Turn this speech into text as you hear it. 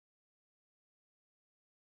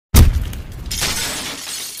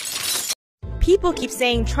People keep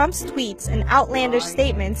saying Trump's tweets and outlandish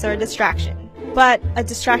statements are a distraction. But a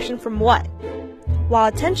distraction from what? While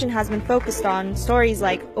attention has been focused on stories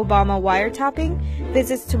like Obama wiretapping,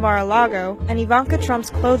 visits to Mar-a-Lago, and Ivanka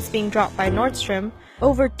Trump's clothes being dropped by Nordstrom,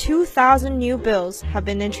 over 2,000 new bills have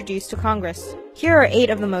been introduced to Congress. Here are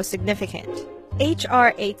 8 of the most significant.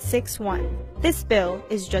 H.R. 861. This bill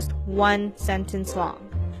is just one sentence long.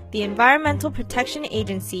 The Environmental Protection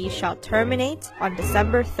Agency shall terminate on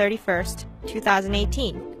December 31st,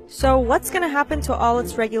 2018. So what's going to happen to all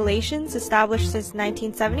its regulations established since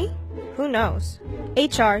 1970? Who knows?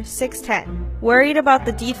 H.R. 610. Worried about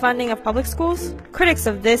the defunding of public schools? Critics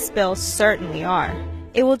of this bill certainly are.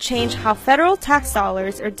 It will change how federal tax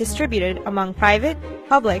dollars are distributed among private,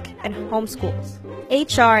 public, and home schools.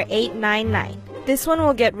 H.R. 899. This one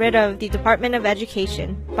will get rid of the Department of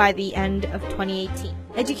Education by the end of 2018.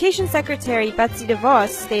 Education Secretary Betsy DeVos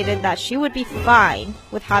stated that she would be fine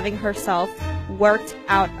with having herself worked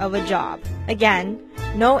out of a job. Again,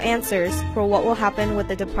 no answers for what will happen with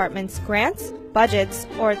the department's grants, budgets,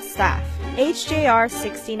 or its staff. HJR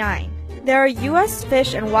 69. There are U.S.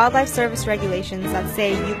 Fish and Wildlife Service regulations that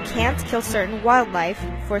say you can't kill certain wildlife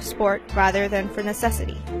for sport rather than for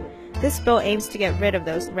necessity. This bill aims to get rid of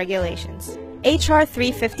those regulations. H.R.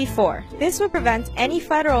 354. This would prevent any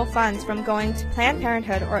federal funds from going to Planned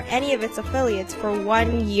Parenthood or any of its affiliates for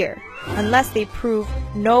 1 year, unless they prove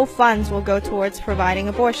no funds will go towards providing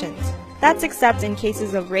abortions. That's except in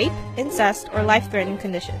cases of rape, incest, or life-threatening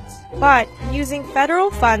conditions. But using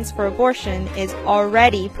federal funds for abortion is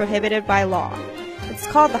already prohibited by law. It's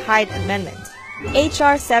called the Hyde Amendment.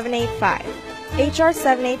 H.R. 785. H.R.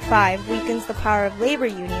 785 weakens the power of labor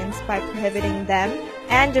unions by prohibiting them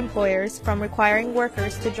and employers from requiring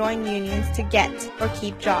workers to join unions to get or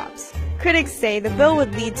keep jobs. Critics say the bill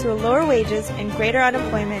would lead to lower wages and greater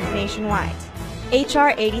unemployment nationwide.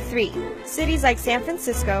 H.R. 83. Cities like San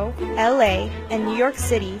Francisco, LA, and New York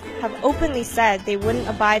City have openly said they wouldn't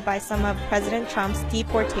abide by some of President Trump's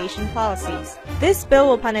deportation policies. This bill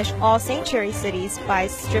will punish all sanctuary cities by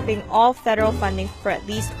stripping all federal funding for at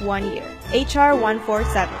least 1 year. H.R.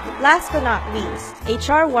 147. Last but not least,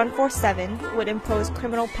 H.R. 147 would impose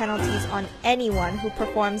criminal penalties on anyone who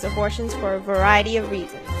performs abortions for a variety of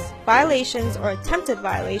reasons. Violations or attempted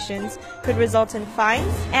violations could result in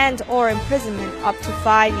fines and/or imprisonment up to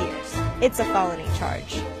 5 years. It's a felony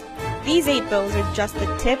charge. These 8 bills are just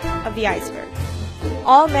the tip of the iceberg.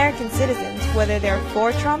 All American citizens, whether they're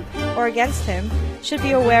for Trump or against him, should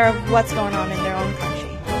be aware of what's going on in their own country.